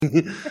All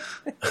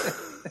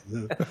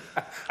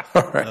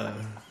right.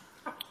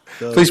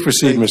 Please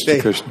proceed,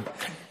 Mr. Kushner.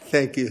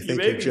 Thank you,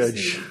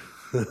 Judge.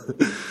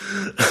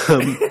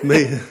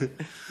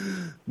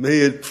 May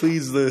it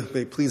please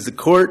the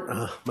court.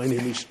 My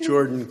name is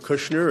Jordan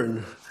Kushner,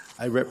 and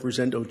I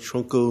represent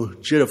Okwuchukwu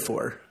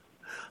Jidoefor.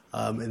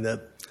 And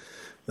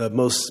the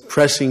most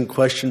pressing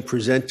question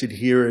presented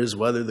here is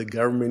whether the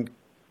government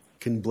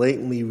can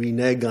blatantly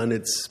renege on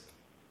its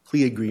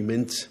plea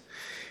agreement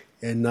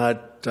and there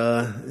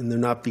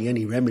not be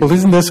any remedy. Well,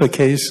 isn't this a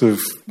case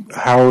of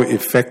how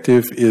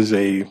effective is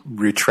a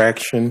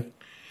retraction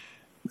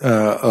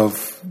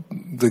of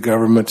the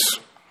government's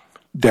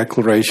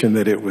declaration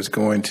that it was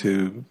going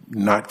to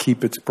not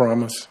keep its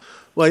promise?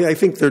 Well, I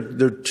think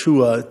there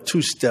are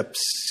two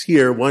steps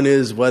here. One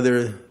is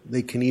whether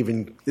they can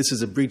even, this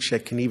is a breach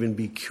that can even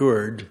be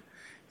cured,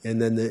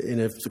 and then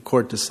if the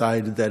court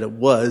decided that it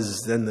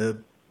was,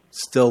 then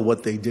still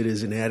what they did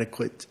is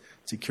inadequate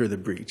to cure the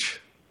breach.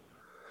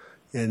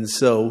 And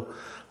so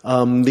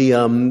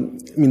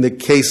the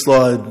case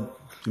law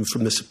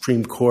from the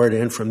Supreme Court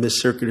and from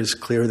this circuit is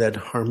clear that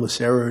harmless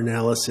error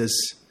analysis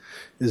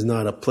is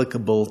not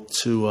applicable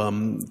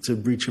to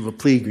breach of a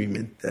plea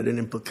agreement, that it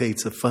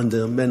implicates a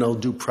fundamental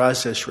due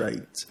process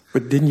right.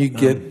 But didn't you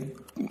get,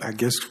 I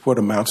guess, what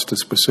amounts to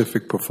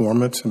specific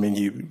performance? I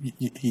mean,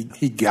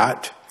 he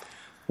got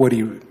what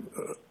he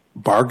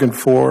bargained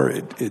for.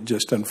 It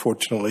just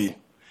unfortunately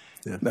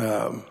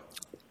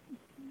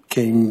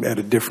came at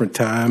a different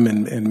time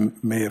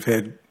and may have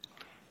had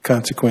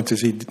consequences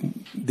he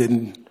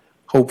didn't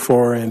hope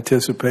for or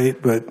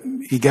anticipate, but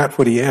he got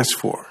what he asked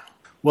for.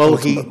 Well,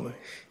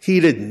 he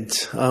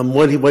didn't.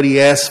 What he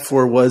asked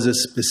for was a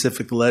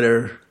specific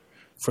letter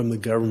from the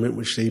government,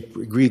 which they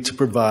agreed to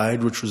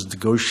provide, which was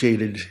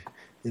negotiated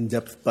in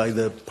depth by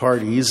the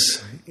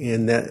parties,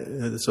 and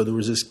so there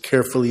was this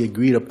carefully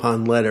agreed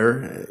upon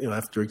letter,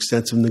 after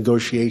extensive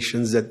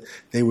negotiations, that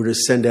they were to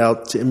send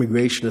out to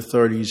immigration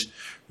authorities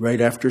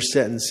right after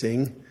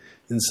sentencing,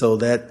 and so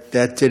that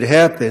did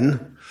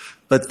happen.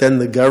 But then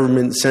the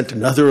government sent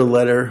another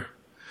letter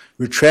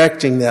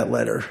retracting that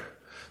letter.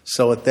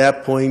 So at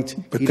that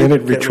point, but then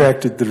it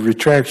retracted the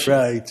retraction,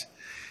 right?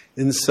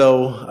 And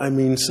so,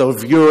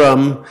 if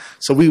you're,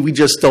 so we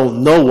just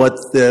don't know what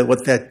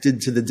that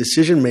did to the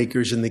decision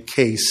makers in the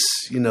case,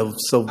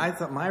 So I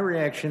thought my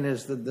reaction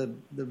is that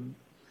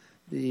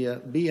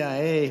the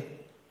BIA,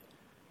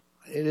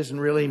 it isn't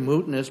really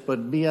mootness,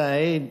 but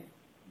BIA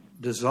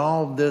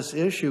dissolved this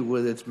issue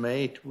with its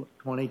May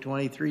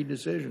 2023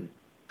 decision.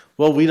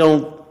 Well, we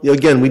don't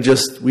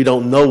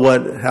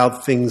know how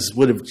things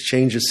would have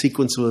changed the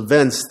sequence of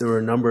events. There were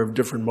a number of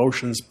different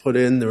motions put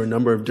in. There were a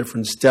number of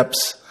different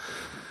steps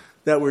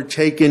that were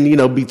taken,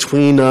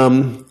 between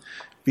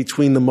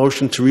the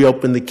motion to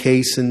reopen the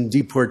case and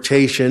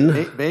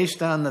deportation.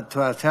 Based on the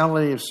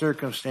totality of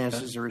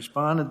circumstances, the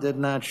respondent did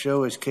not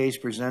show his case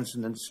presents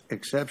an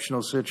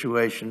exceptional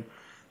situation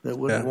that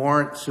would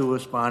warrant sua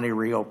sponte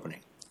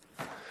reopening.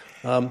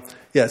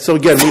 So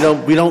again,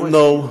 we don't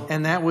know.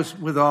 And that was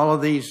with all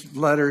of these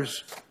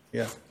letters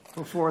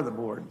before the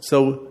board.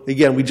 So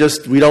again, we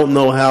don't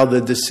know how the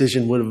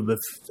decision would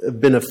have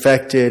been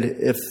affected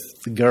if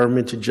the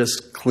government had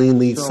just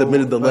cleanly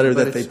submitted the letter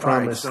that they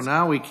promised. Right, so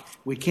now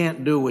we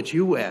can't do what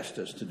you asked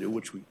us to do,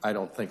 which I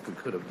don't think we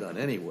could have done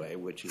anyway,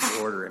 which is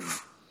order him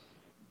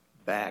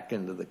back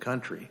into the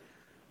country.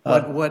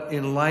 What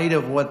in light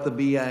of what the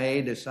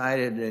BIA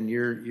decided, and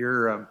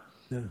your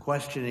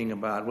questioning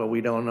about, well,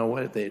 we don't know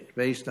what it's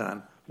based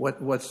on.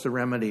 What's the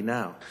remedy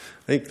now?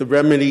 I think the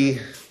remedy,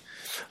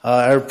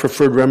 our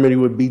preferred remedy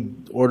would be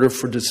order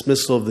for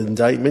dismissal of the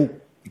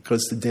indictment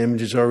because the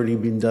damage has already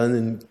been done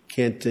and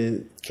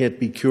can't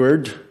be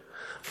cured.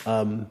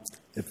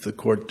 If the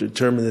court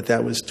determined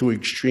that was too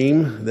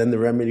extreme, then the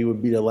remedy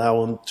would be to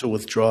allow him to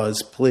withdraw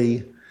his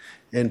plea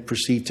and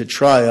proceed to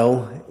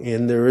trial.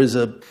 And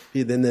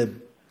then the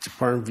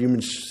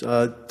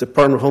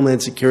Department of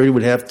Homeland Security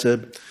would have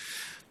to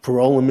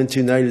parole him into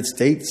the United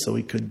States so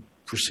he could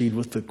proceed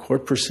with the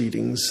court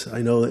proceedings.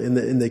 I know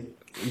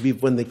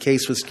when the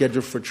case was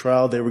scheduled for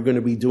trial, they were going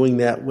to be doing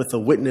that with a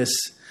witness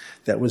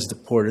that was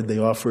deported. They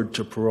offered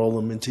to parole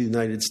him into the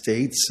United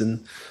States,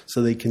 and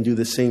so they can do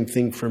the same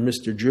thing for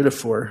Mr.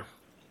 Jidoefor.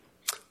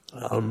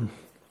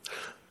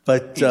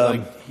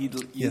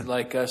 You'd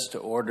like us to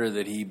order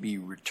that he be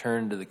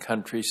returned to the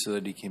country so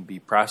that he can be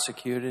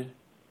prosecuted?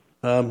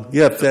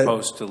 As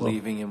opposed to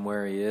leaving him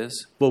where he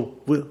is?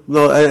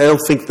 No, I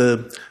don't think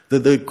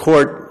the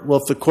court. Well,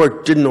 if the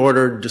court didn't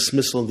order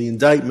dismissal of the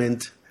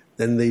indictment,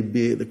 then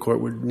the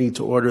court would need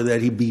to order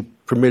that he be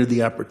permitted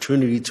the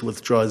opportunity to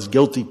withdraw his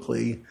guilty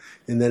plea,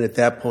 and then at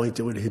that point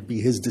it would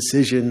be his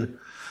decision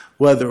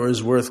whether it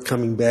was worth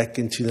coming back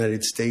into the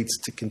United States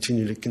to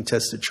continue to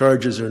contest the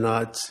charges or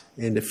not.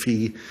 And this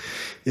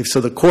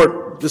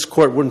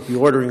court wouldn't be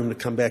ordering him to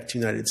come back to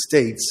the United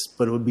States,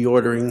 but it would be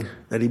ordering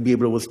that he be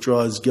able to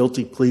withdraw his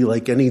guilty plea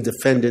like any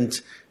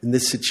defendant in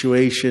this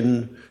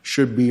situation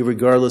should be,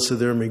 regardless of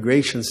their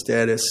immigration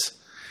status.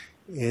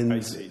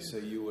 I see. So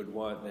you would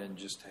want then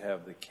just to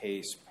have the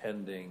case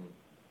pending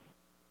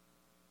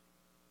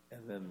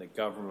And then the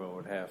government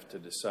would have to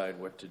decide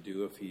what to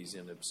do if he's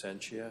in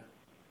absentia?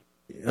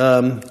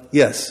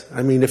 Yes.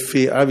 I mean,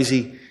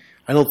 obviously,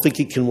 I don't think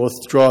he can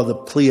withdraw the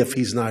plea if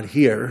he's not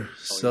here.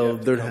 So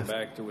they'd have to go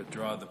back to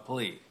withdraw the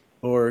plea.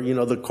 Or,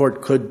 the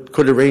court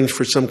could arrange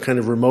for some kind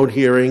of remote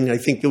hearing. I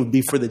think it would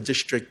be for the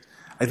district.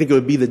 I think it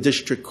would be the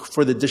district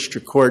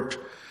court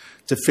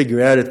to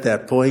figure out at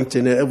that point.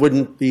 And it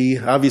wouldn't be,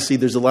 obviously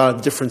there's a lot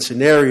of different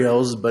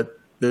scenarios, but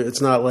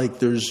it's not like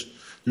there's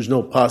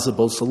no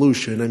possible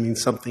solution. I mean,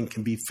 something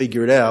can be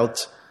figured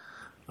out.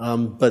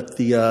 But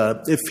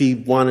if he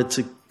wanted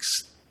to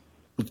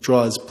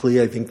withdraw his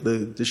plea, I think the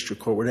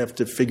district court would have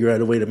to figure out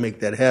a way to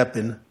make that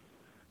happen.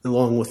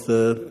 Along with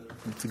the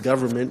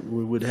government,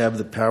 we would have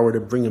the power to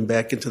bring him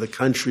back into the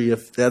country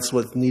if that's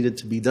what needed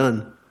to be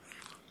done.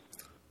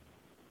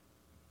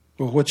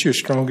 Well, what's your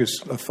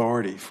strongest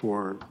authority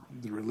for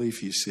the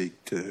relief you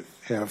seek to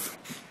have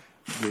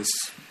this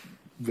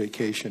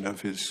vacation of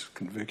his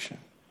conviction?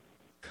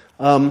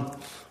 The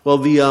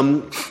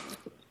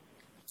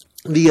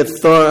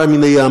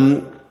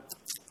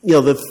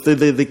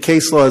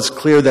case law is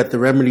clear that the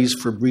remedies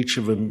for breach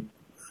of a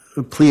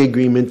plea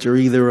agreement are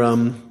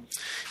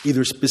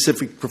either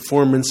specific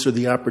performance or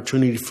the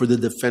opportunity for the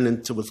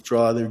defendant to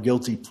withdraw their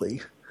guilty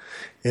plea.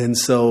 And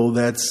so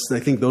I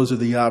think those are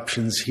the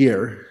options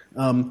here.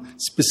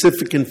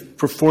 Specific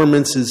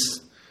performance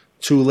is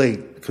too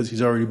late because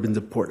he's already been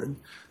deported.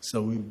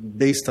 So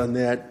based on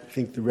that, I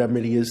think the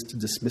remedy is to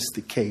dismiss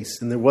the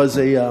case. And there was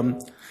an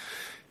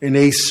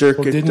Eighth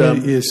Circuit... Well,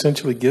 didn't he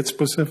essentially get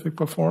specific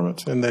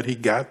performance and that he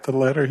got the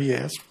letter he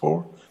asked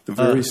for? The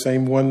very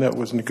same one that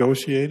was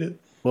negotiated?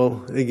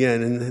 Well,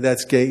 again, and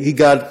that's he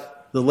got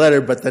the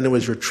letter, but then it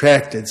was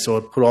retracted, so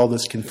it put all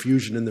this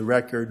confusion in the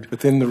record.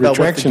 But then the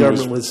retraction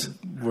was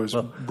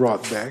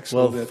brought back,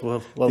 so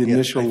the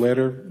initial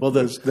letter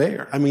was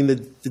there. I mean, the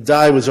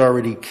die was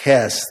already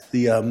cast.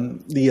 So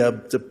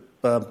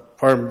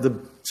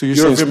you're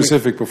saying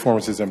specific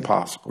performance is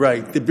impossible?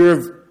 Right. The Bureau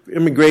of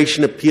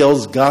Immigration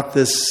Appeals got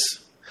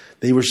this.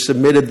 They were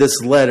submitted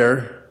this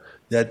letter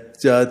that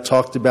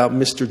talked about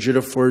Mr.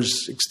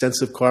 Jidoefor's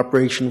extensive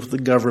cooperation with the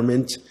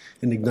government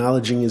and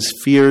acknowledging his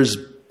fears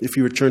if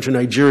he returned to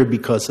Nigeria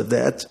because of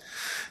that.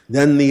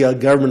 Then the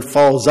government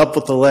follows up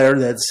with a letter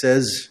that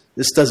says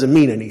this doesn't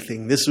mean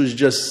anything. This was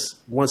just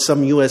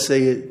some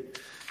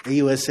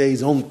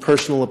USA's own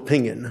personal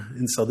opinion.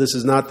 And so this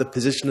is not the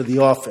position of the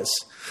office.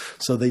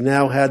 So they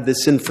now had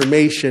this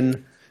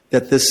information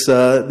that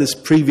this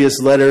previous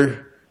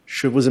letter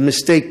was a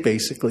mistake,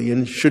 basically,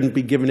 and shouldn't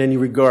be given any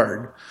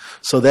regard.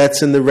 So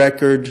that's in the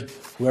record.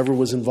 Whoever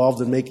was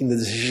involved in making the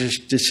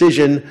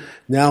decision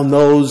now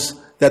knows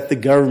that the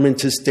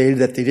government has stated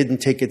that they didn't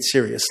take it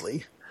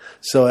seriously.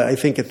 So I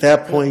think at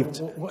that point...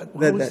 What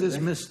was this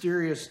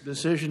mysterious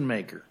decision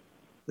maker?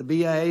 The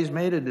BIA's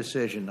made a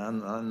decision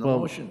on the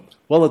motion.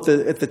 Well, at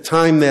the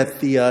time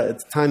that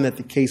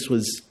the case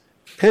was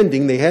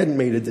pending, they hadn't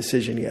made a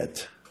decision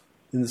yet.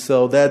 And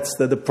so that's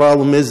the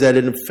problem is that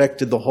it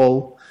affected the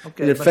whole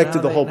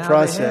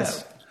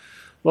process.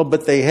 Well,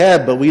 but they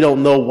have, but we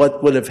don't know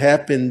what would have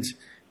happened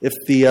if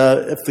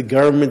the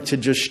government had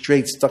just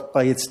straight stuck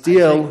by its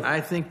deal. I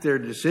think their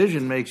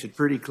decision makes it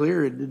pretty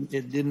clear it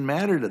didn't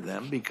matter to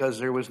them because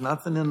there was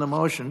nothing in the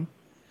motion,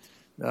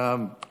 with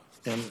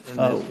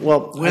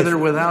or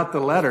without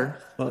the letter.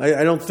 Well,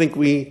 I don't think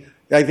we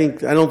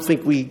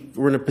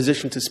were in a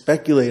position to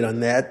speculate on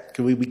that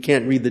because we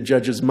can't read the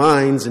judge's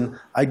minds. And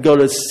I'd go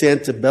to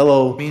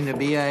Santabello. You mean the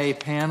BIA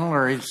panel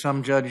or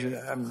some judge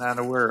I'm not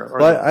aware of?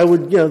 Well, I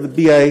would, the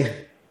BIA,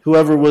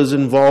 whoever was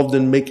involved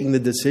in making the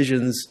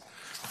decisions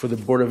for the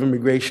Board of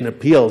Immigration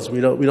Appeals. We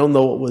don't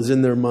know what was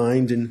in their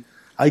mind. And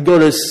I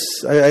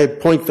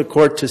point the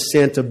court to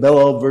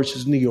Santabello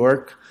versus New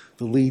York,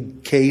 the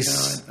lead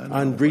case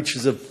on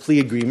breaches of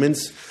plea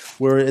agreements,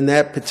 where in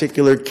that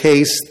particular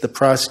case, the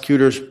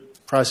prosecution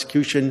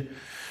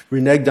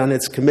reneged on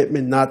its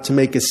commitment not to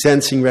make a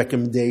sentencing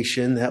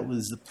recommendation. That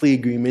was the plea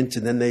agreement.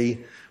 And then they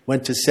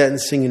went to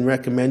sentencing and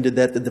recommended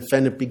that the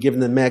defendant be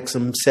given the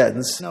maximum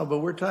sentence. No, but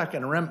we're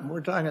talking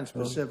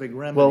specific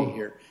remedy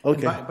here.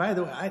 Okay. By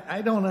the way,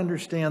 I don't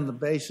understand the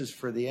basis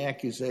for the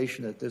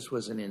accusation that this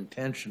was an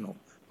intentional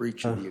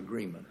breach of the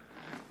agreement.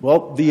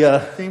 Well,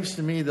 it seems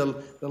to me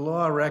the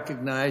law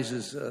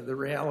recognizes the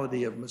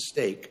reality of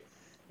mistake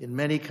in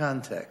many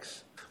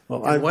contexts.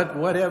 Well,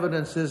 what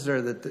evidence is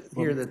there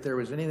that there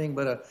was anything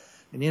but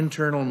an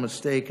internal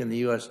mistake in the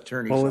U.S.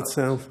 Attorney's office?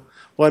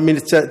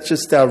 It's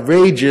just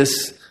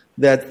outrageous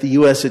that the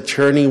U.S.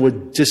 Attorney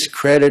would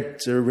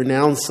discredit or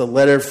renounce a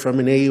letter from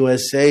an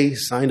AUSA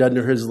signed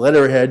under his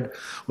letterhead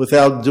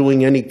without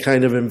doing any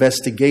kind of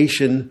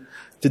investigation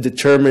to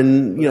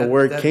determine,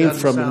 where it came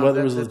from and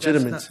whether it was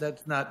legitimate.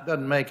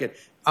 Doesn't make it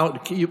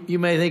out. You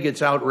may think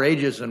it's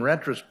outrageous in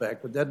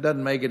retrospect, but that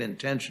doesn't make it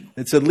intentional.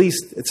 It's at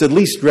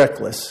least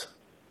reckless.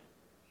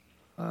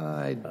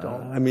 I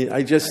don't. Having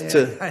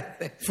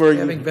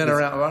been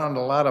around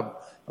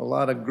a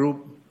lot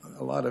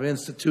of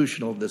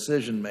institutional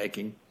decision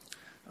making,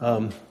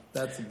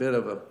 that's a bit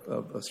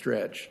of a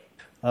stretch.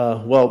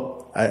 I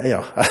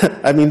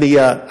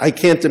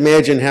can't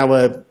imagine how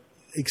a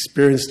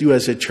experienced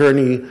U.S.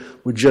 attorney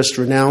would just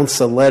renounce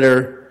a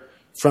letter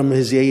from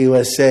his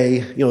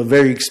AUSA, a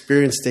very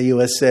experienced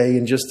AUSA,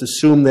 and just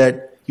assume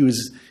that he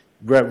was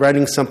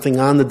writing something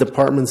on the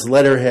department's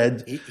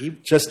letterhead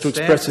just to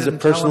express his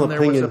personal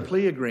opinion. There was a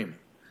plea agreement,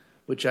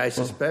 which I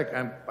suspect,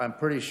 I'm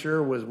pretty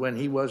sure was when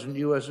he wasn't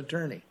U.S.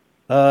 attorney.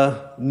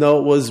 No,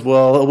 it was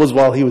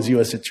while he was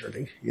U.S.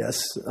 attorney.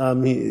 Yes.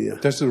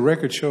 Does the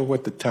record show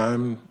what the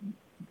time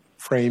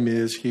frame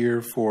is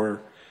here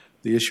for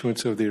the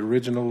issuance of the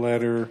original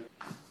letter,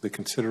 the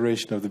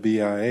consideration of the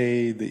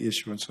BIA, the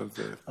issuance of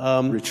the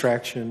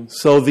retraction?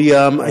 So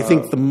I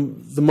think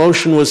the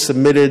motion was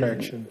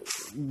submitted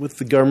with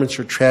the government's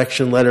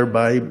retraction letter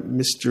by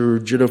Mr.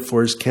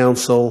 Jidoefor's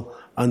counsel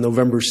on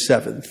November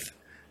 7th.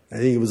 I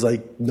think it was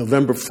like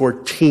November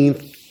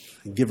 14th,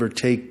 give or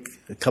take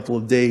a couple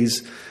of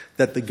days,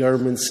 that the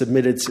government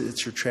submitted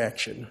its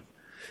retraction.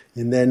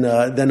 And then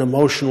a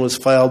motion was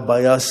filed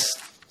by us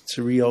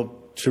to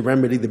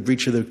remedy the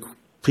breach of the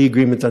plea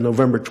agreement on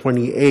November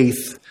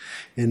 28th.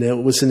 And it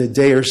was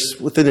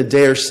within a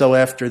day or so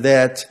after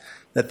that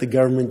the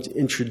government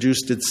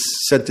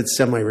sent its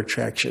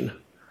semi-retraction.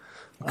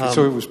 Okay,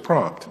 so it was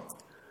prompt.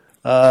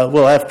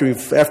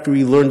 After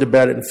we learned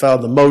about it and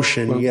filed the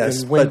motion,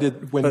 yes. And when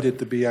did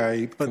the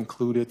BIA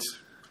conclude its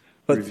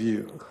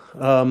review?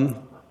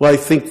 I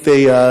think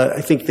they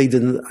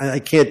didn't. I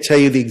can't tell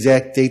you the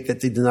exact date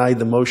that they denied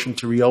the motion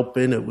to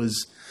reopen. It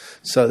was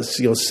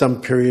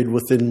some period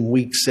within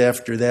weeks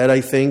after that, I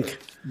think.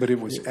 But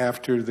it was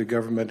after the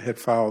government had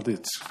filed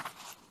its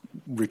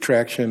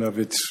retraction of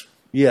its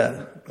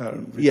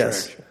retraction.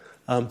 Yes.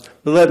 But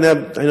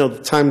I know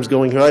the time's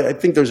going here. I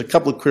think there's a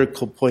couple of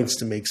critical points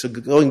to make. So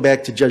going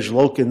back to Judge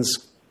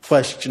Loken's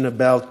question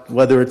about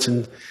whether it's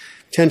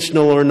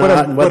intentional or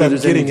not, and whether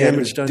there's any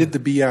damage done. Did the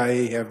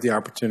BIA have the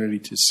opportunity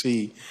to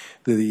see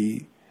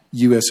the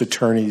U.S.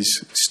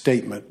 Attorney's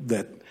statement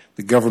that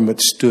the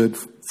government stood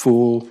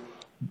full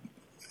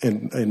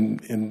and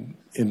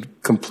in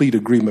complete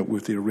agreement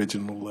with the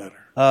original letter?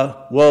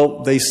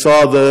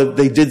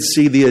 They did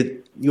see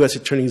the U.S.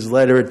 Attorney's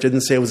letter. It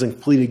didn't say it was in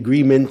complete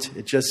agreement.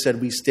 It just said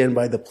we stand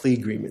by the plea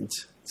agreement.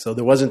 So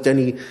there wasn't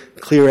any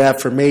clear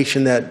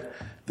affirmation that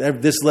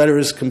this letter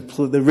is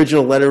complete. The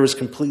original letter was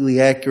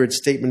completely accurate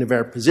statement of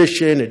our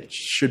position. It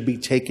should be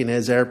taken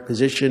as our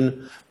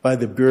position by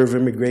the Bureau of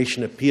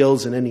Immigration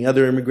Appeals and any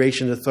other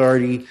immigration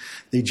authority.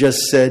 They just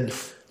said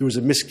there was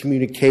a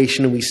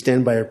miscommunication and we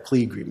stand by our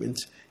plea agreement.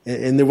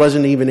 And there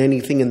wasn't even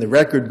anything in the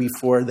record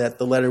before that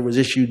the letter was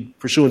issued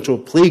pursuant to a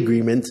plea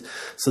agreement.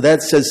 So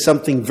that says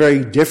something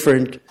very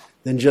different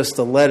than just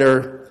a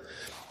letter,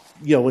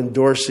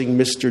 endorsing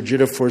Mr.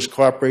 Jidoefor's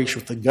cooperation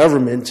with the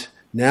government.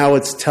 Now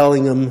it's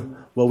telling him,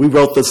 well, we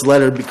wrote this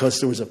letter because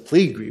there was a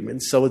plea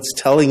agreement. So it's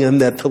telling him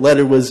that the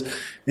letter was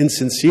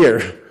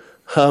insincere.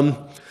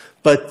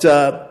 It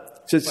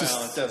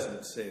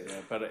doesn't say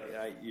that, but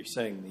you're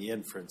saying the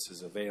inference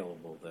is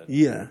available. That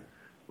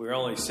we're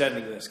only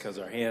sending this because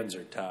our hands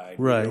are tied.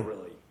 Right.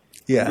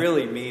 We don't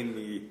really mean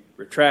the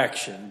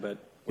retraction, but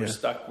we're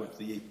stuck with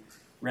the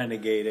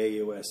renegade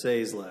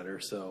AUSA's letter,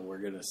 so we're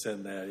going to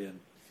send that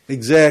in.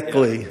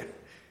 Exactly.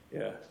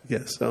 Yeah.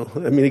 Yeah. So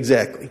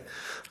exactly.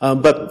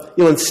 But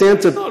in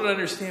Santa, I don't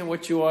understand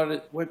what you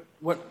wanted.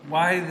 What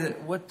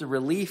the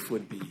relief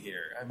would be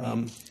here.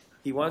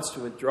 He wants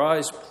to withdraw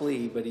his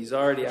plea, but he's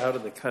already out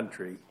of the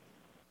country.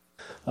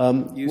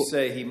 You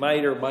say he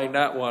might or might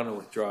not want to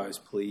withdraw his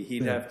plea.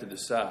 He'd have to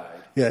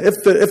decide. Yeah.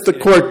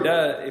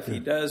 If he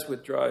does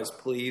withdraw his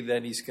plea,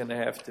 then he's going to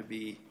have to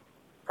be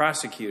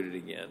prosecuted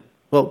again.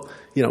 Well,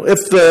 he might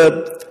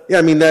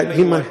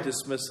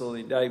dismissal the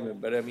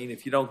indictment, but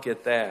if you don't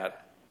get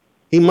that.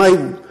 He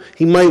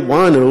might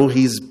want to.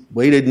 He's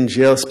waited in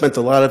jail, spent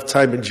a lot of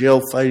time in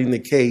jail fighting the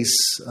case.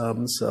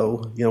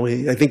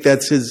 I think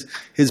that's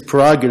his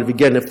prerogative.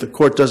 Again, if the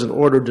court doesn't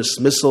order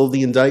dismissal of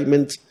the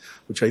indictment,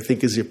 which I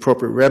think is the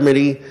appropriate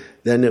remedy,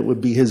 then it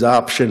would be his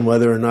option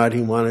whether or not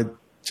he wanted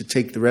to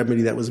take the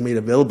remedy that was made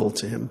available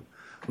to him,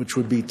 which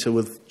would be to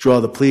withdraw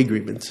the plea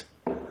agreement.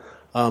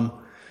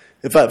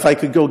 If I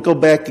could go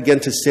back again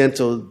to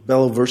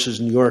Santabello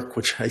versus New York,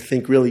 which I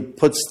think really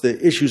puts the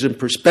issues in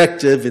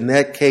perspective. In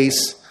that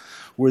case,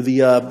 where the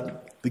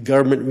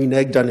government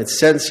reneged on its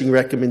sentencing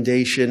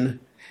recommendation,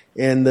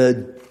 and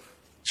the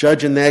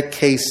judge in that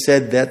case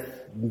said that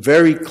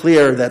very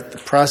clear that the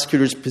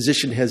prosecutor's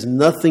position has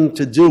nothing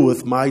to do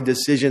with my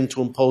decision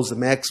to impose the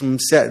maximum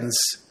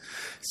sentence.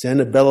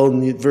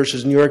 Santabello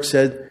versus New York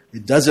said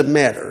it doesn't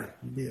matter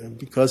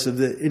because of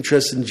the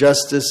interest in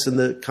justice and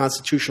the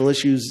constitutional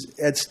issues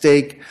at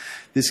stake.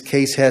 This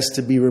case has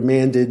to be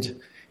remanded,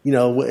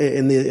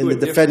 and the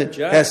defendant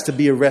there has to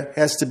be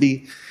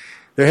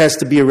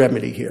a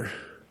remedy here.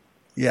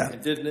 Yeah.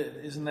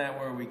 Isn't that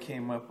where we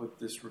came up with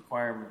this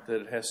requirement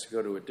that it has to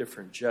go to a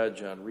different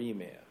judge on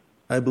remand?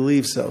 I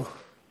believe so.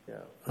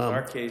 Yeah.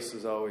 Our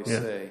cases always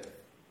say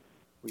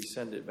we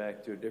send it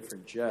back to a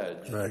different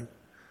judge. Right.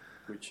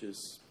 Which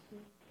is,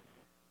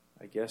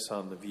 I guess,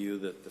 on the view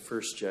that the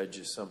first judge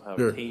is somehow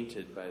Sure.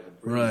 tainted by the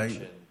breach.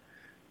 Right.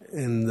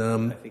 And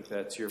I think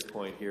that's your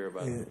point here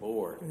about the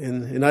board.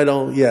 and I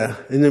don't,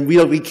 and then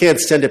we can't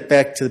send it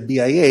back to the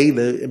BIA.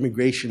 The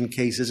immigration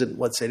case isn't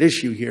what's at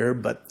issue here,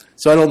 but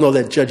so I don't know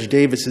that Judge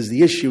Davis is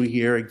the issue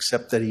here,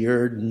 except that he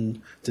erred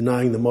in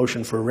denying the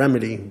motion for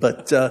remedy.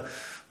 But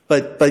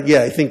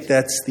I think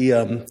that's the.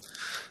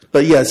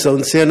 So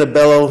in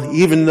Santabello,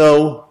 even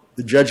though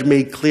the judge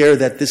made clear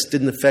that this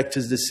didn't affect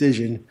his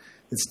decision,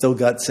 it still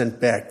got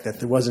sent back. That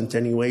there wasn't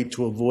any way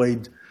to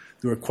avoid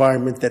the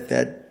requirement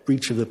that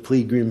breach of the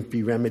plea agreement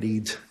be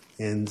remedied.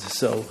 And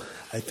so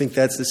I think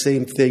that's the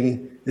same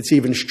thing. It's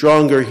even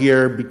stronger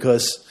here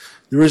because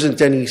there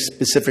isn't any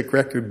specific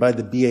record by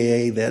the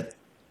BIA that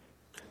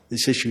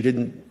this issue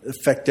didn't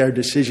affect our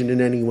decision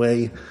in any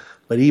way.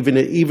 But even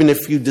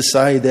if you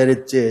decide that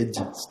it did,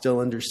 still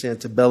under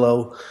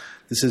Santabello,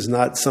 this is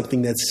not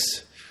something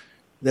that's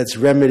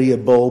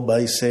remediable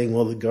by saying,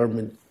 well, the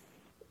government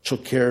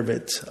took care of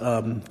it.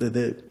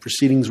 The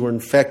proceedings were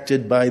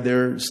infected by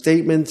their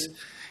statement.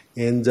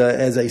 And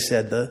as I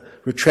said, the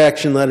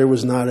retraction letter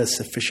was not a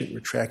sufficient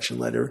retraction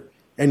letter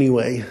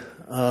anyway.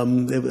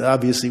 It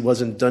obviously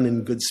wasn't done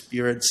in good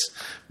spirits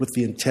with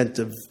the intent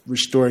of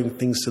restoring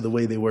things to the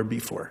way they were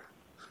before.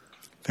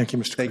 Thank you,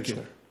 Mr. Thank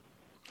Commissioner.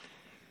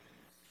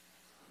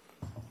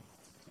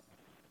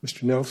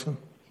 Mr. Nelson?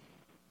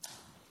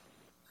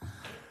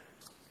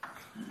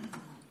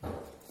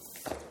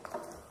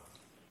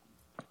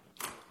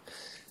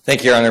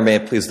 Thank you, Your Honor. May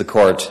it please the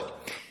Court.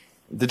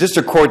 The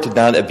District Court did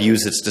not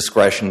abuse its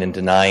discretion in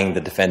denying the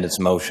defendant's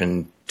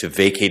motion to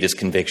vacate his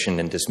conviction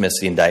and dismiss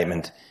the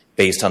indictment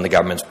based on the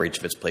government's breach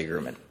of its plea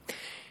agreement.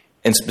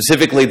 And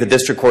specifically, the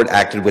District Court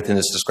acted within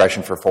its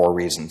discretion for 4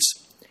 reasons.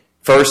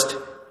 First,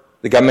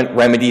 the government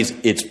remedies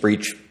its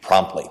breach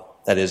promptly,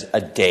 that is, a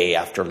day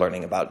after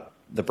learning about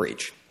the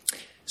breach.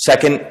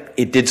 Second,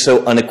 it did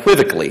so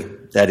unequivocally,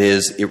 that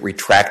is, it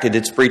retracted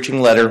its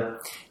breaching letter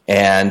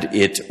and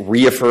it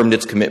reaffirmed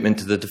its commitment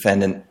to the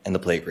defendant and the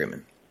plea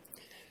agreement.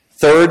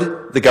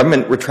 Third, the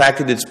government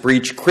retracted its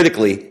breach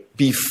critically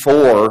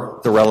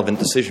before the relevant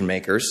decision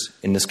makers,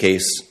 in this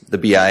case the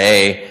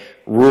BIA,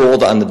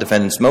 ruled on the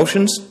defendant's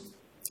motions.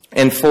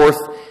 And fourth,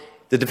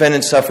 the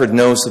defendant suffered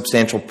no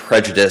substantial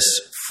prejudice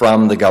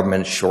from the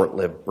government's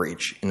short-lived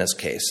breach in this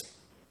case.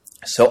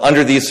 So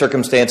under these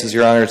circumstances,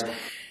 Your Honors,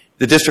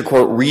 the District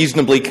Court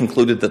reasonably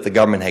concluded that the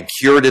government had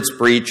cured its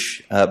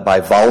breach by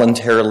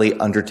voluntarily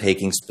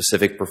undertaking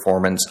specific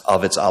performance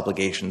of its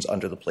obligations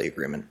under the plea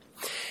agreement.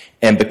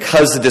 And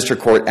because the District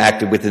Court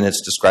acted within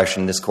its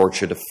discretion, this Court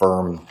should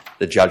affirm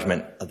the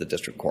judgment of the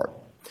District Court.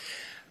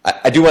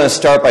 I do want to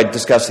start by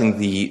discussing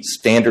the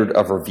standard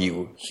of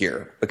review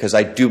here, because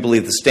I do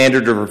believe the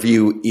standard of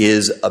review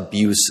is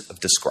abuse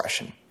of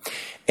discretion.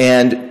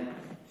 And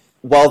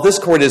while this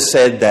Court has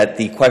said that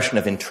the question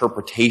of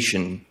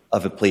interpretation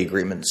of a plea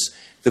agreements,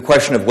 the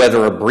question of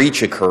whether a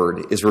breach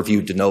occurred is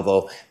reviewed de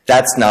novo,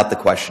 that's not the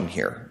question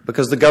here,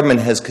 because the government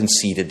has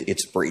conceded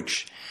its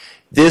breach.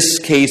 This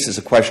case is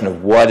a question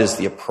of what is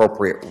the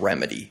appropriate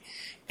remedy,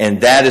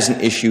 and that is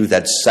an issue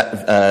that's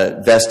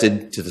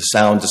vested to the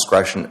sound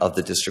discretion of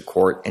the District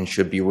Court and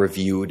should be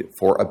reviewed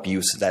for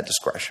abuse of that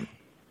discretion.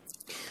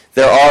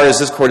 There are, as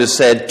this Court has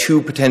said,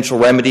 2 potential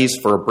remedies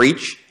for a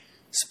breach: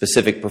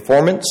 specific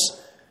performance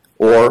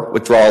or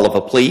withdrawal of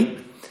a plea.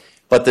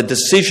 But the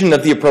decision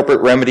of the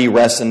appropriate remedy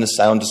rests in the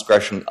sound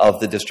discretion of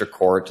the District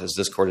Court, as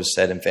this Court has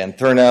said in Van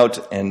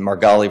Thurnout and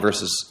Margali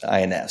versus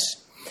INS.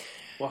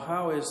 Well,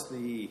 how is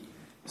the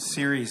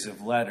series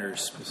of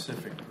letters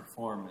specific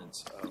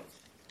performance of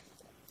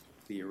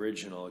the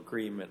original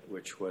agreement,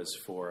 which was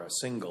for a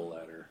single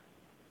letter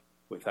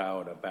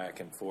without a back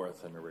and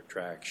forth and a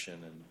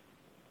retraction and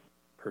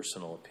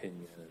personal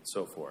opinion and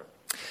so forth?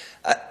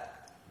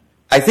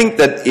 I think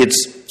that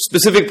it's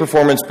specific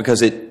performance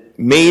because it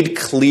made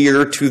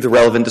clear to the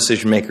relevant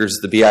decision makers,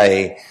 the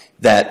BIA,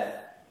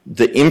 that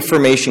the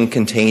information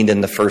contained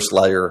in the first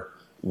letter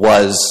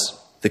was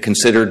the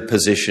considered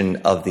position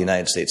of the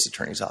United States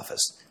Attorney's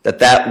Office,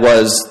 that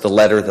was the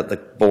letter that the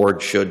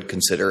board should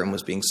consider and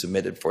was being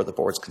submitted for the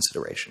board's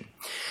consideration.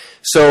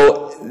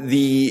 So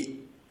it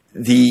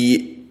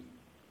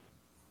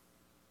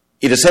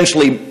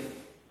essentially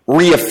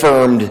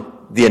reaffirmed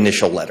the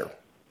initial letter,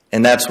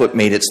 and that's what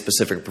made it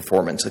specific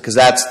performance, because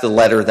that's the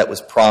letter that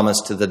was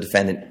promised to the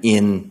defendant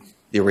in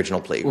the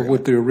original plea agreement. Well,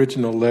 would the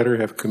original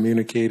letter have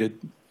communicated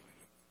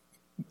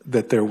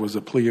that there was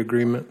a plea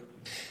agreement?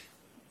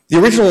 The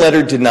original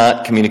letter did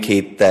not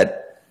communicate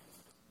that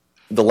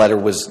the letter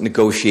was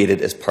negotiated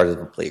as part of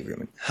the plea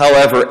agreement.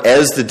 However,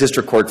 as the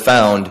district court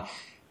found,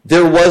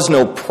 there was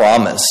no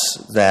promise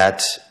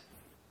that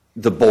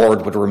the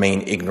board would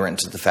remain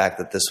ignorant of the fact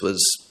that this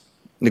was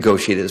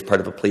negotiated as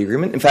part of a plea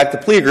agreement. In fact, the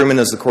plea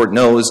agreement, as the court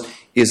knows,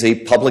 is a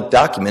public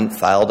document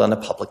filed on a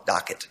public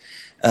docket.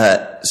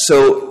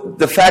 So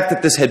the fact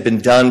that this had been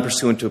done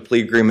pursuant to a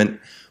plea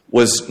agreement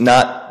was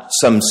not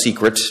some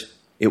secret.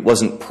 It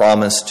wasn't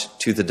promised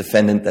to the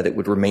defendant that it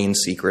would remain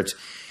secret.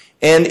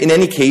 And in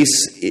any case,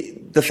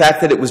 the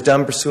fact that it was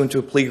done pursuant to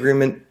a plea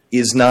agreement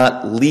is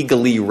not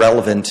legally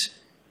relevant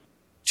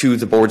to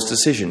the board's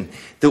decision.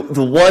 The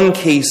one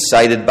case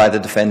cited by the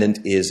defendant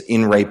is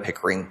in re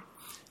Pickering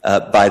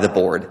by the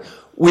board,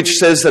 which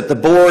says that the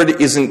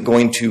board isn't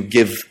going to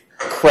give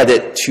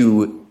credit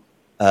to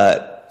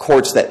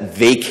courts that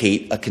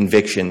vacate a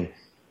conviction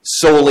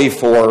solely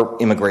for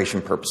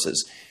immigration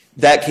purposes.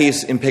 That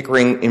case in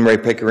re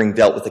Pickering,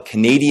 dealt with a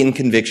Canadian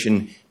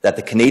conviction that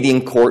the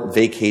Canadian court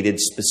vacated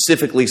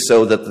specifically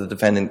so that the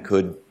defendant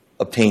could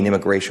obtain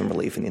immigration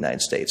relief in the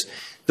United States.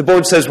 The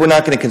board says we're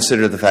not going to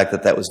consider the fact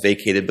that that was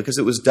vacated because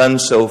it was done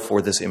so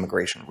for this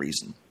immigration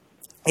reason.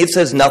 It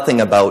says nothing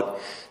about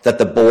that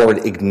the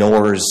board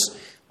ignores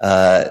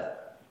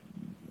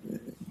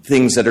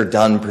things that are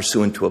done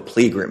pursuant to a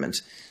plea agreement.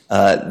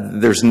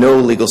 There's no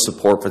legal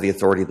support for the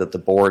authority that the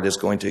board is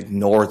going to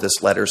ignore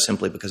this letter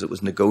simply because it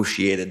was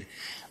negotiated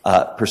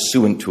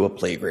pursuant to a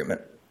plea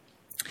agreement.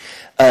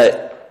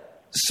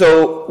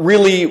 So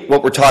really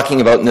what we're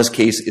talking about in this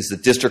case is the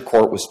district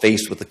court was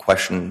faced with the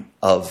question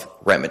of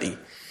remedy.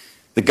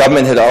 The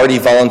government had already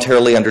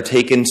voluntarily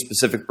undertaken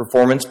specific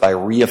performance by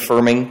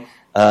reaffirming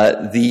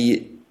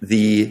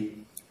the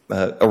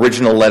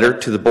original letter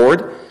to the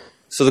board.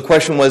 So the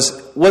question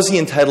was he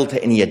entitled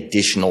to any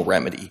additional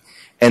remedy?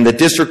 And the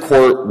district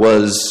court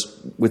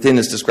was within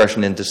its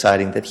discretion in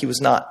deciding that he was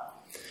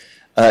not.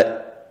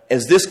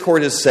 As this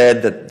court has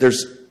said, that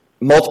there's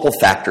multiple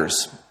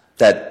factors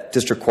that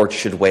district courts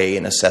should weigh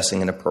in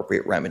assessing an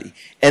appropriate remedy.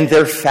 And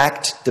they're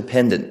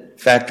fact-dependent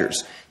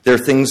factors. They're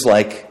things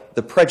like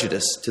the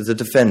prejudice to the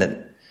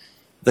defendant,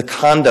 the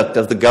conduct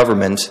of the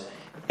government,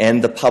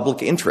 and the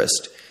public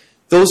interest.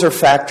 Those are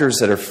factors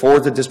that are for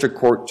the district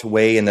court to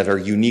weigh and that are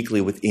uniquely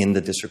within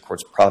the district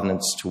court's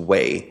province to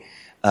weigh,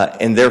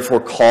 and therefore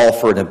call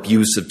for an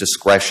abuse of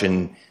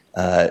discretion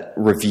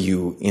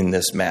review in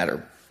this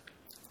matter.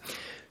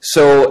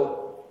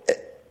 So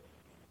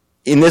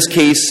in this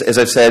case, as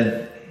I've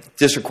said,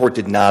 district court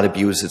did not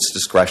abuse its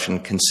discretion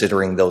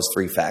considering those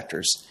three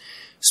factors.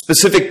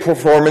 Specific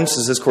performance,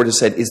 as this court has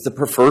said, is the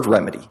preferred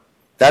remedy.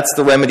 That's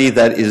the remedy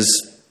that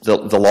is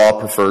the law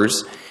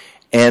prefers.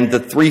 And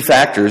the three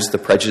factors, the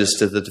prejudice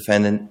to the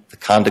defendant, the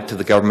conduct to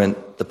the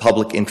government, the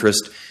public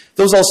interest,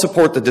 those all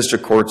support the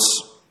district court's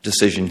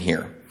decision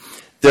here.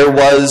 There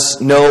was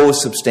no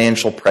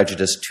substantial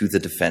prejudice to the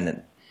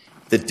defendant.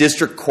 The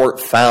district court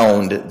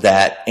found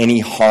that any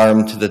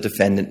harm to the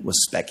defendant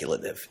was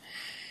speculative.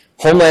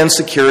 Homeland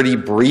Security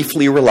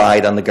briefly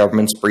relied on the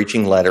government's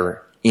breaching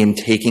letter in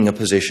taking a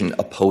position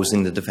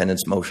opposing the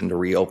defendant's motion to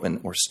reopen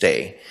or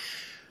stay.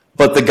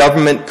 But the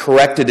government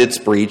corrected its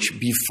breach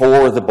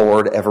before the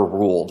board ever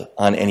ruled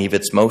on any of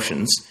its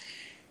motions.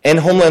 And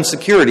Homeland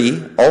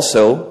Security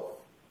also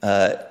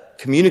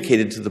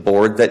communicated to the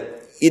board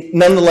that it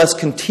nonetheless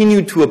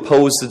continued to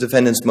oppose the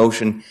defendant's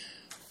motion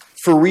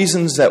for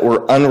reasons that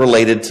were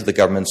unrelated to the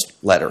government's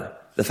letter.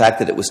 The fact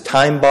that it was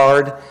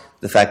time-barred,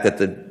 the fact that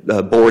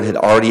the board had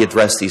already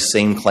addressed these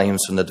same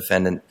claims from the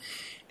defendant.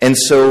 And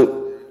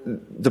so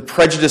the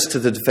prejudice to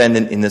the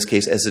defendant in this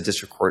case, as the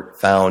district court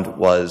found,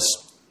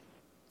 was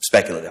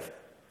speculative.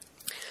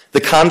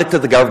 The conduct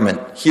of the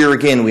government, here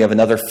again we have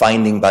another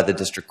finding by the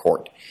district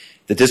court.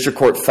 The district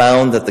court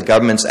found that the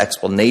government's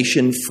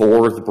explanation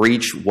for the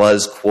breach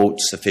was, quote,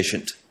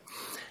 sufficient.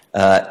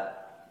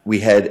 We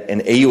had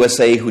an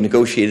AUSA who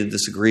negotiated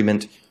this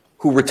agreement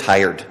who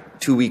retired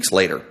 2 weeks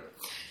later.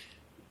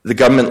 The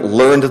government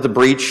learned of the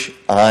breach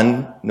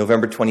on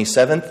November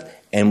 27th,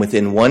 and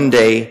within 1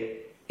 day,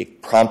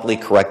 it promptly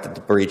corrected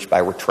the breach by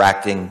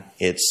retracting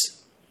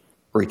its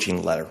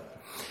breaching letter.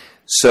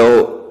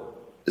 So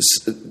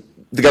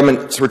the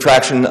government's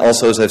retraction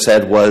also, as I've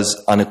said,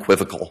 was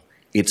unequivocal.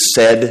 It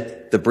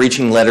said the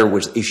breaching letter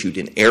was issued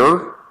in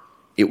error,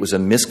 it was a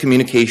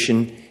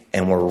miscommunication,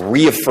 and we're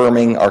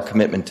reaffirming our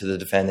commitment to the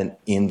defendant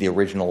in the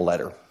original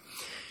letter.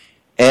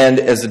 And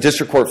as the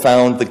district court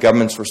found, the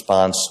government's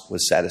response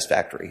was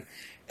satisfactory.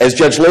 As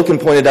Judge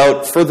Loken pointed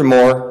out,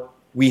 furthermore,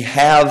 we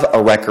have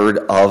a record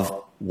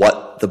of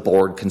what the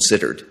board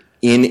considered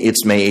in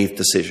its May 8th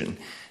decision.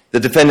 The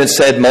defendant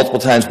said multiple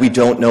times, we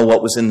don't know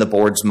what was in the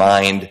board's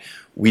mind.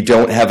 We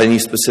don't have any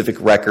specific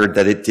record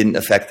that it didn't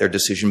affect their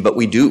decision, but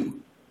we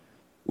do.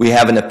 We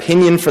have an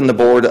opinion from the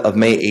board of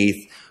May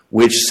 8th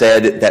which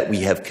said that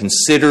we have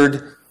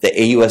considered the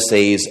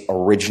AUSA's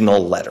original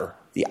letter,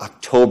 the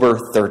October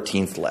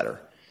 13th letter.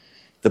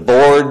 The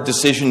board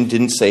decision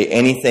didn't say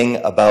anything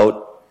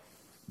about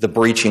the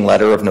breaching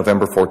letter of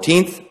November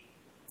 14th.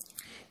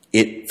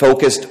 It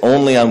focused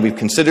only on we've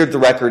considered the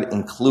record,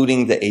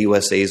 including the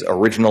AUSA's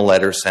original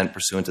letter sent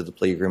pursuant to the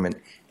plea agreement,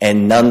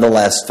 and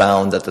nonetheless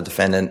found that the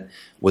defendant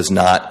was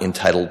not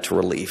entitled to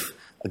relief.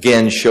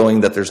 Again,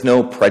 showing that there's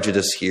no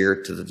prejudice here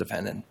to the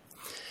defendant.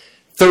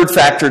 Third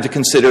factor to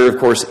consider, of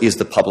course, is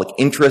the public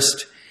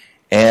interest,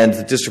 and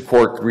the district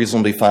court could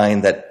reasonably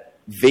find that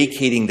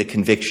vacating the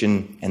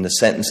conviction and the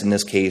sentence in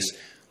this case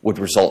would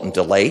result in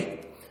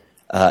delay.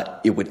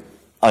 It would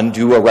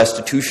undo a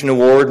restitution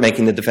award,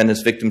 making the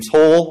defendant's victims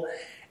whole,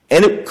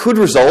 and it could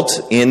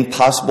result in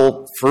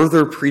possible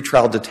further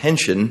pretrial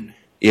detention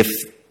if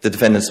the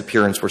defendant's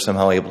appearance were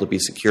somehow able to be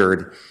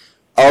secured,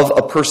 of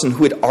a person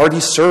who had already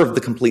served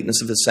the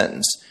completeness of his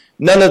sentence.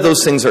 None of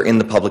those things are in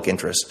the public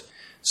interest.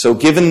 So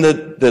given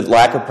the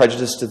lack of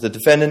prejudice to the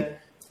defendant,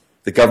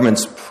 the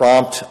government's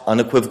prompt,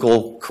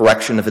 unequivocal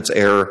correction of its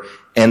error,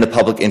 and the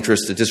public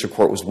interest, the district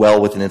court was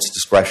well within its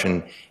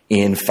discretion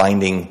in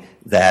finding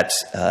that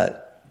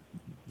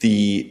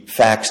the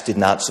facts did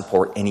not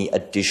support any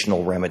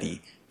additional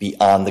remedy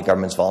beyond the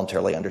government's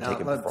voluntarily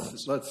undertaken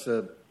performance. Let's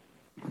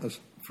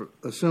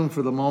assume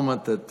for the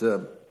moment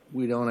that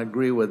we don't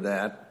agree with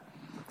that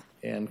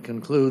and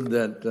conclude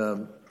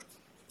that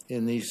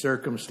in these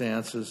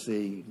circumstances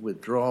the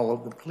withdrawal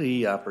of the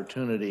plea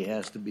opportunity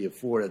has to be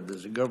afforded.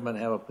 Does the government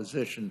have a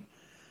position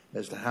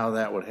as to how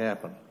that would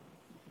happen?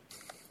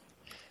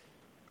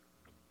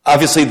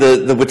 Obviously,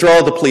 the withdrawal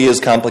of the plea is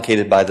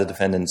complicated by the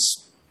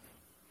defendant's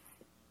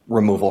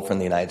removal from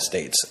the United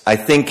States. I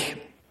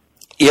think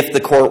if the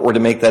court were to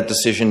make that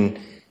decision,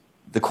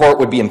 the court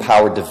would be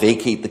empowered to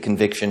vacate the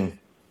conviction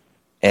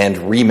and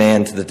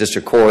remand to the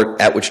district court,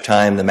 at which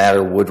time the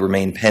matter would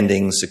remain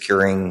pending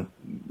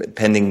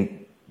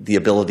the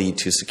ability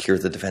to secure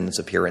the defendant's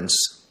appearance,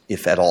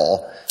 if at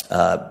all,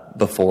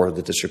 before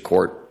the district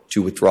court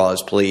to withdraw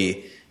his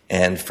plea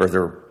and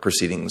further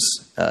proceedings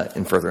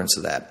in furtherance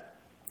of that.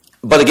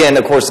 But again,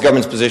 of course, the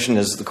government's position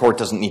is the court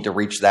doesn't need to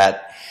reach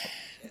that.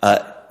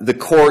 The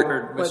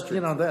court... But,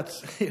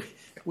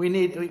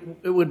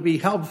 it would be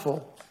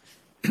helpful.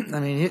 I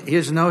mean,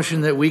 his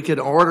notion that we could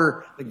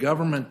order the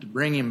government to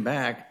bring him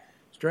back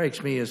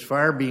strikes me as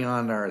far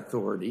beyond our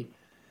authority.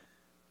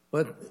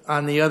 But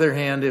on the other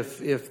hand, if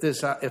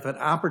an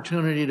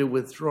opportunity to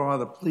withdraw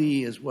the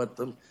plea is what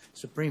the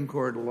Supreme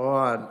Court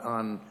law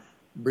on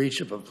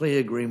breach of a plea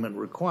agreement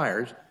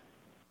requires,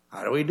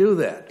 how do we do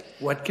that?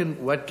 What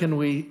can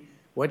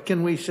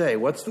we say?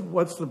 What's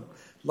the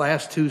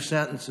last two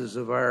sentences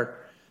of our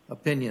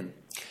opinion?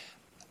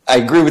 I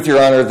agree with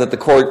Your Honor that the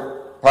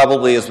court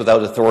probably is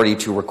without authority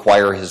to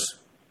require his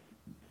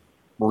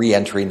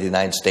re-entry into the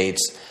United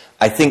States.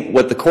 I think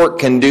what the court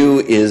can do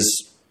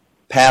is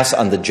pass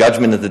on the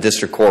judgment of the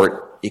district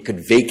court. It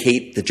could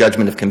vacate the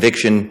judgment of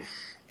conviction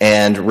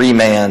and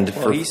remand.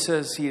 Well, he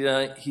says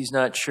he's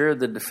not sure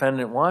the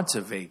defendant wants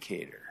a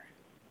vacator.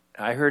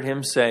 I heard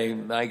him say,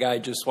 my guy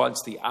just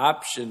wants the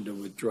option to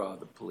withdraw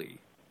the plea.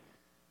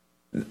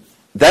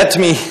 That to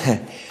me...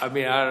 I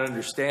mean, I don't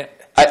understand.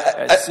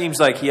 It seems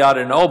like he ought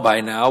to know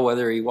by now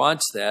whether he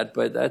wants that,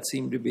 but that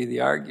seemed to be the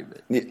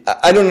argument.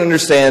 I don't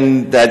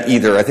understand that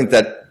either. I think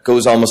that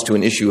goes almost to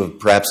an issue of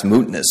perhaps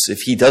mootness. If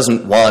he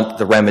doesn't want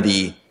the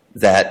remedy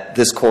that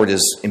this court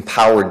is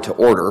empowered to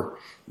order,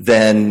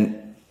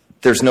 then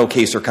there's no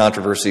case or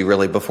controversy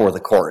really before the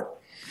court.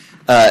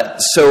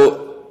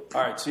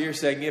 All right, so you're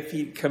saying if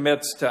he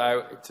commits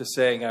to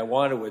saying, I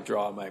want to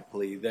withdraw my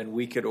plea, then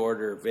we could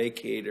order a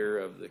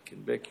vacator of the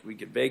conviction. We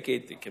could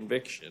vacate the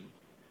conviction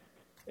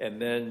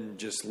and then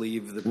just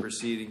leave the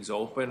proceedings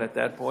open at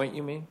that point,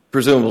 you mean?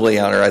 Presumably,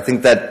 Your Honor. I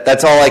think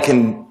that's all I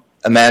can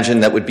imagine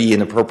that would be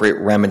an appropriate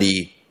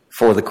remedy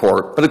for the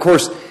court. But of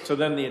course... So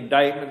then the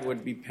indictment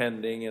would be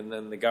pending and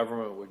then the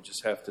government would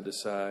just have to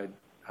decide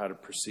how to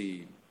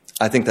proceed.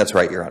 I think that's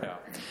right, Your Honor.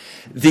 Yeah.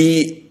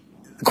 The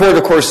court,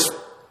 of course,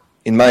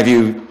 in my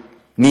view,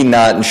 need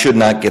not and should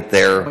not get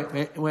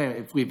there. Wait,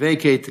 if we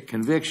vacate the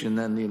conviction,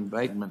 then the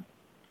indictment,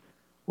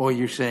 well,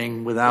 you're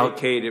saying without...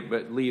 Vacate it,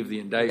 but leave the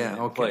indictment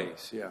in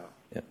place, yeah.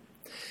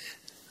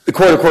 The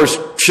court, of course,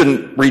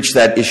 shouldn't reach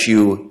that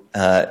issue.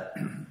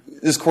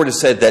 This court has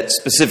said that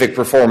specific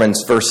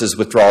performance versus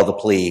withdrawal of the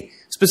plea,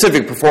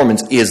 specific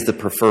performance is the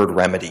preferred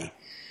remedy.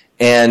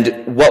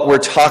 And what we're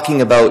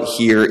talking about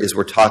here is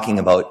we're talking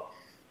about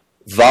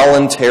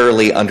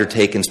voluntarily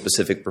undertaken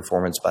specific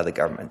performance by the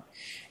government.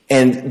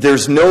 And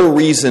there's no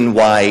reason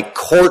why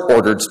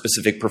court-ordered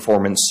specific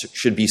performance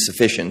should be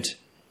sufficient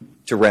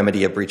to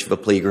remedy a breach of a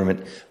plea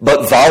agreement,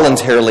 but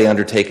voluntarily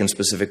undertaken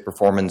specific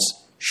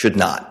performance should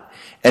not.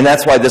 And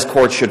that's why this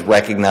court should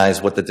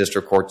recognize what the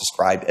district court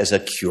described as a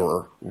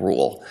cure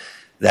rule,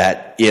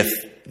 that if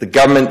the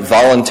government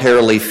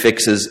voluntarily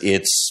fixes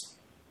its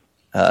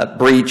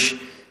breach,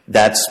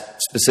 that's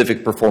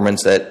specific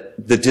performance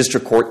that the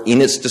district court,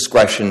 in its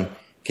discretion,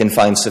 can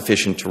find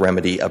sufficient to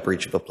remedy a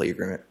breach of a plea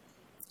agreement.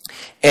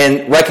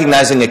 And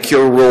recognizing a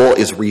cure rule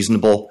is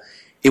reasonable.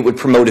 It would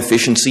promote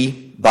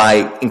efficiency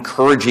by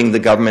encouraging the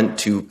government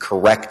to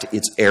correct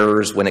its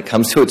errors when it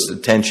comes to its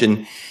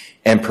attention,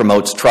 and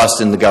promotes trust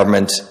in the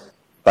government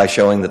by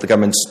showing that the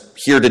government's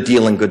here to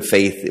deal in good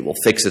faith. It will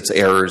fix its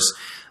errors.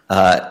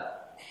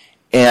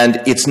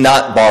 And it's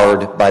not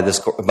barred by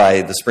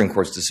the Supreme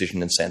Court's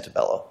decision in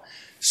Santabello.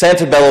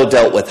 Santabello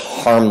dealt with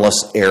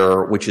harmless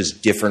error, which is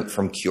different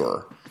from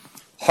cure.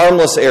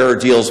 Harmless error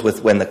deals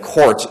with when the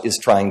court is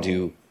trying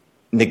to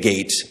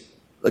negate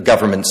the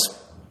government's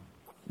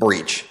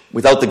breach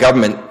without the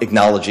government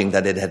acknowledging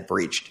that it had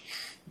breached.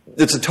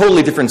 It's a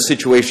totally different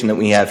situation that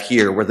we have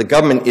here, where the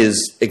government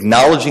is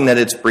acknowledging that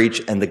it's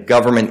breached and the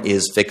government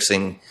is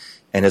fixing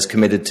and is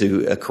committed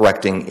to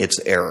correcting its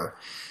error.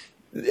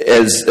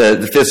 as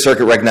the Fifth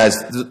Circuit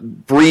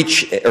recognized,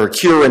 breach or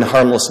cure and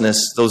harmlessness,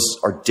 those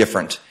are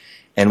different.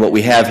 And what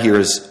we have here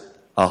is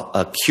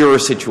a cure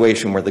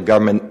situation where the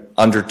government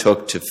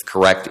undertook to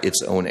correct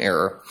its own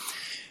error.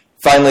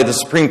 Finally, the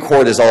Supreme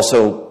Court has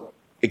also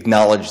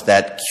acknowledged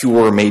that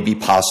cure may be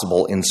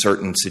possible in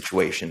certain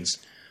situations.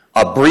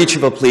 A breach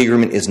of a plea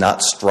agreement is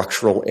not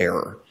structural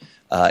error.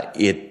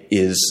 It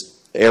is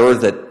error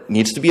that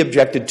needs to be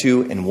objected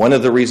to, and one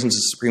of the reasons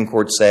the Supreme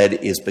Court said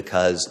is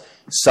because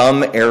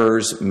some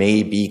errors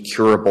may be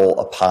curable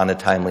upon a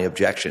timely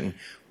objection,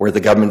 where the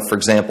government, for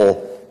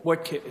example...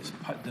 What case?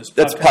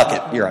 That's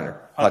Puckett, Your Honor.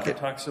 Puckett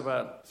talks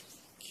about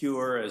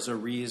cure as a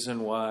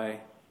reason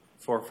why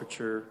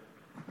forfeiture...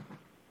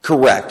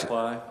 Correct.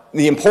 Apply.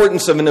 The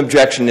importance of an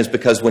objection is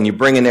because when you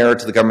bring an error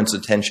to the government's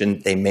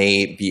attention, they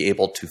may be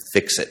able to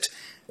fix it,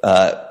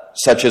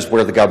 such as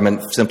where the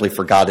government simply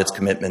forgot its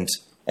commitment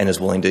and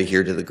is willing to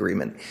adhere to the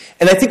agreement.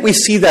 And I think we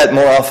see that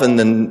more often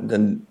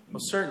than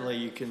Well, certainly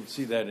you can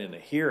see that in a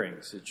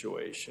hearing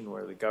situation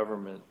where the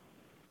government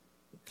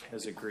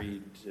has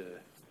agreed to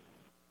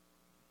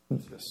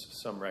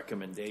some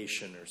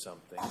recommendation or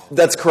something.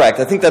 That's correct.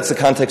 I think that's the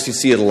context you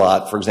see it a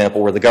lot. For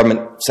example, where the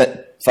government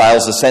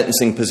files a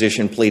sentencing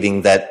position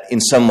pleading that in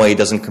some way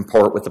doesn't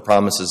comport with the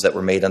promises that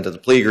were made under the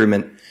plea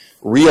agreement,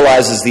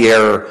 realizes the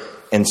error,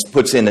 and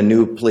puts in a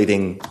new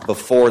pleading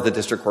before the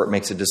district court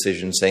makes a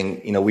decision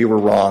saying, we were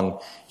wrong,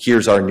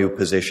 here's our new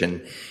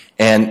position.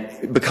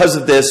 And because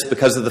of this,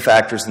 because of the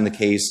factors in the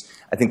case,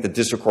 I think the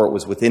district court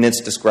was within its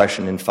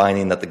discretion in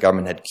finding that the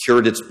government had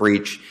cured its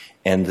breach,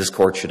 and this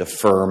court should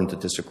affirm the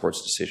district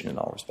court's decision in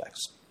all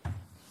respects.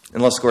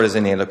 Unless the court has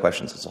any other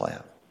questions, that's all I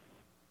have.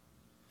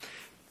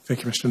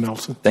 Thank you, Mr.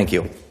 Nelson. Thank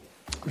you.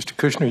 Mr.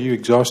 Kushner, you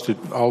exhausted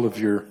all of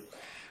your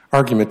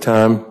argument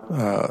time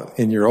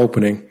in your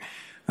opening.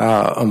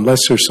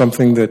 Unless there's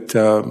something that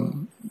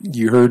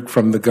you heard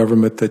from the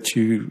government that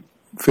you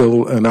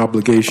feel an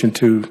obligation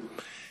to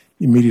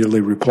immediately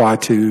reply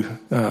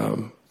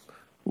to,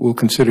 we'll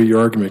consider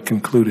your argument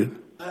concluded.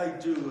 I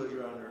do,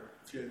 Your Honor,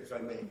 if I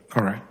may.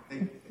 All right.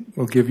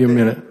 We'll give you a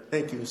minute.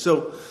 Thank you.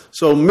 So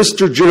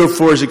Mr.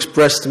 Jidoefor has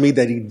expressed to me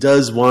that he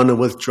does want to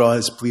withdraw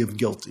his plea of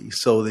guilty.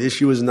 So the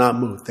issue is not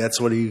moot.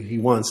 That's what he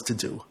wants to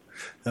do.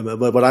 But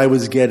what I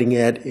was getting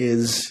at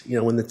is,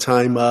 when the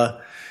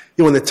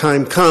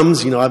time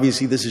comes,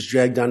 obviously this is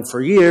dragged on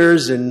for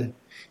years, and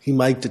he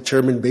might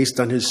determine based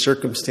on his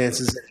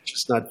circumstances that it's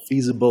just not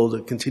feasible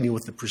to continue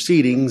with the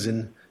proceedings,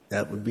 and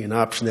that would be an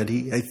option that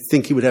I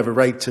think he would have a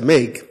right to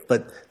make,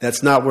 but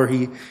that's not where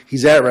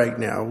he's at right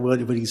now. What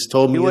he's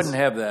told me He wouldn't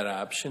have that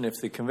option. If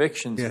the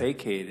conviction's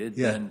vacated,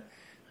 then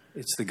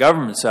it's the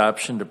government's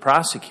option to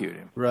prosecute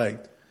him. Right.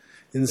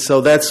 And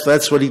so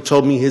that's what he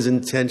told me his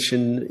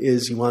intention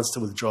is. He wants to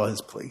withdraw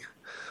his plea.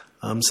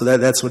 So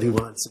that's what he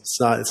wants.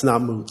 It's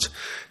not moot.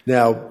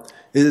 Now,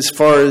 as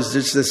far as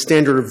just the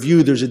standard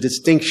review, there's a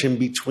distinction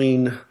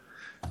between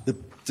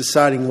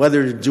deciding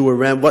whether to do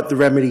what the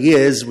remedy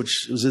is,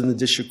 which was in the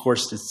district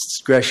court's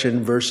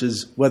discretion,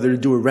 versus whether to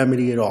do a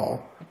remedy at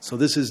all. So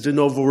this is de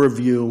novo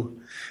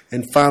review.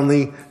 And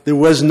finally, there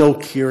was no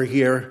cure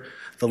here.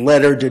 The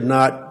letter did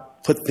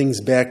not put things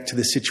back to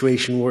the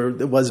situation where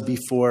it was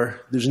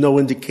before. There's no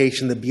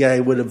indication the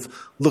BIA would have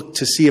looked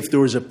to see if there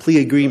was a plea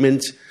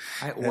agreement.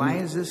 Why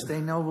is this de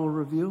novo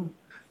review?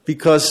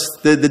 Because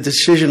the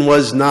decision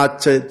was not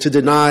to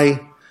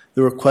deny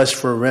the request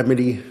for a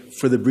remedy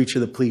for the breach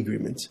of the plea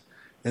agreement.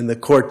 And the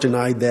court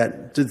denied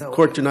that. The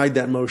court denied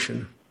that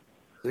motion.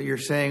 So you're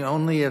saying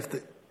only if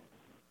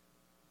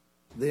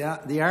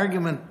the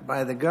argument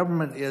by the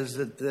government is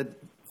that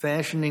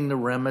fashioning the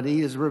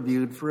remedy is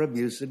reviewed for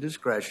abuse of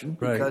discretion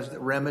because the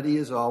remedy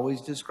is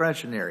always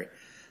discretionary.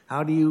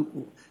 How do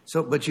you?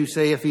 But you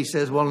say if he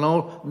says, well,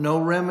 no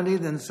remedy,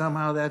 then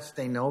somehow that's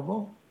de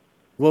novo.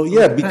 Well,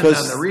 yeah, because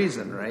because on the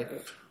reason, right?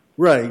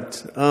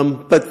 Right.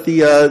 But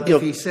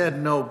if he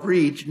said no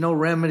breach, no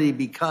remedy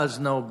because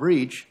no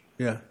breach.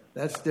 Yeah.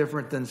 That's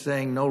different than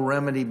saying no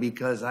remedy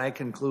because I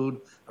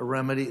conclude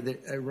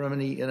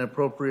an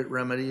appropriate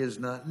remedy is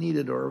not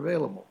needed or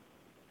available.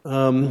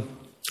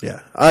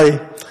 Yeah,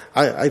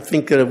 I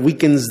think that it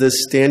weakens the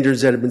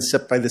standards that have been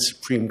set by the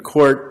Supreme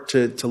Court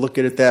to look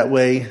at it that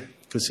way.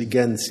 Because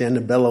again,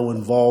 Santabello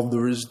involved,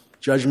 the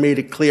judge made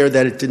it clear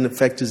that it didn't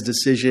affect his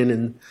decision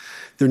and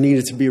there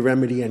needed to be a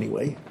remedy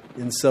anyway.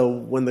 And so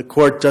when the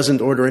court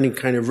doesn't order any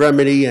kind of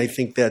remedy, I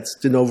think that's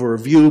de novo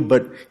review.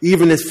 But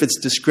even if it's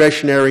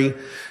discretionary,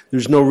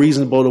 there's no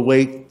reasonable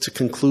way to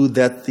conclude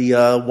that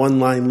the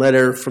one-line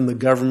letter from the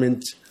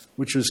government,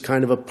 which was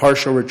kind of a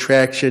partial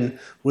retraction,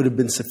 would have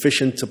been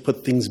sufficient to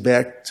put things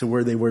back to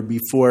where they were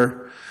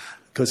before,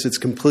 because it's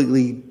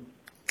completely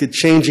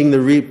changing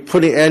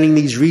adding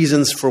these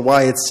reasons for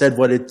why it said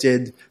what it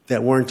did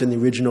that weren't in the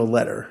original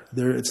letter.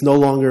 It's no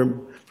longer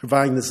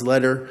providing this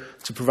letter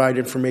to provide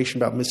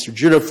information about Mr.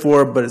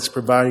 Jidoefor, but it's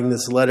providing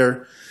this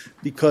letter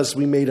because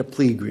we made a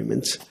plea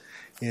agreement.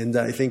 And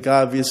I think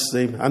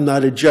obviously I'm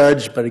not a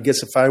judge, but I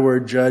guess if I were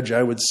a judge,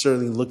 I would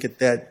certainly look at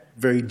that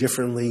very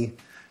differently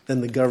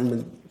than the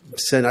government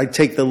I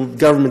take the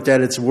government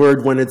at its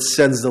word when it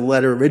sends the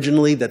letter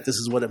originally that this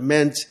is what it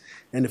meant.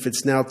 And if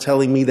it's now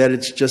telling me that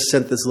it's just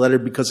sent this letter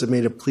because it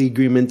made a plea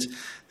agreement,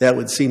 that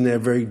would seem to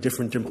have very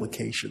different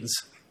implications.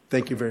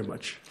 Thank you very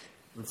much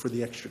for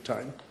the extra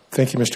time. Thank you, Mr.